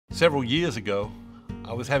Several years ago,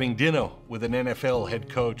 I was having dinner with an NFL head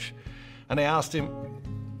coach, and I asked him,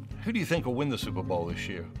 "Who do you think will win the Super Bowl this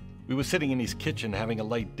year?" We were sitting in his kitchen having a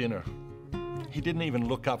late dinner. He didn't even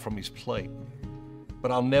look up from his plate.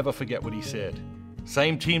 But I'll never forget what he said.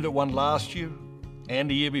 "Same team that won last year, and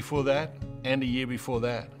the year before that, and the year before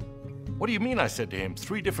that." "What do you mean?" I said to him.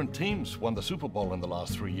 "3 different teams won the Super Bowl in the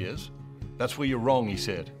last 3 years." "That's where you're wrong," he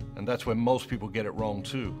said, "and that's where most people get it wrong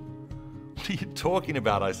too." "What are you talking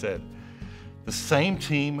about?" I said. "The same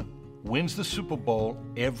team wins the Super Bowl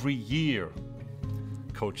every year,"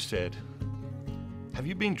 Coach said. "Have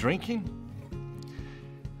you been drinking?"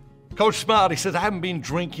 Coach smiled. He said, "I haven't been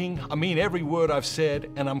drinking. I mean every word I've said,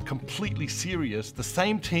 and I'm completely serious. The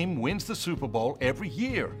same team wins the Super Bowl every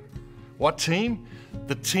year." What team?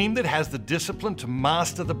 The team that has the discipline to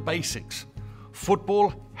master the basics.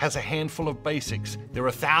 Football has a handful of basics. There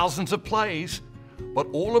are thousands of plays, but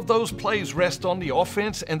all of those plays rest on the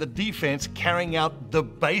offense and the defense carrying out the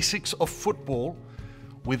basics of football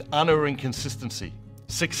with unerring consistency.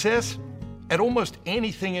 Success at almost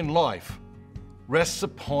anything in life rests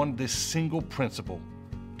upon this single principle.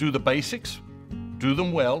 Do the basics, do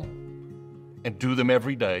them well, and do them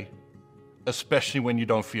every day, especially when you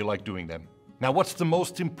don't feel like doing them. Now, what's the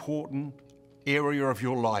most important area of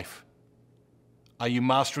your life? Are you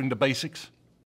mastering the basics?